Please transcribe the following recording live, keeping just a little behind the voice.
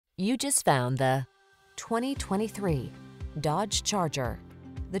You just found the 2023 Dodge Charger.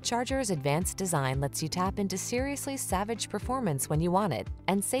 The Charger's advanced design lets you tap into seriously savage performance when you want it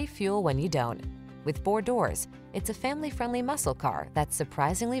and save fuel when you don't. With 4 doors, it's a family-friendly muscle car that's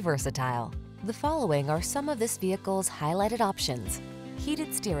surprisingly versatile. The following are some of this vehicle's highlighted options: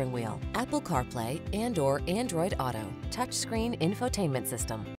 heated steering wheel, Apple CarPlay and/or Android Auto, touchscreen infotainment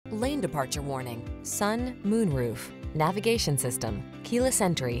system, lane departure warning, sun, moonroof, navigation system, keyless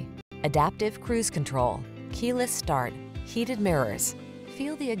entry, adaptive cruise control, keyless start, heated mirrors.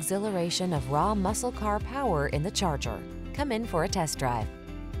 Feel the exhilaration of raw muscle car power in the Charger. Come in for a test drive.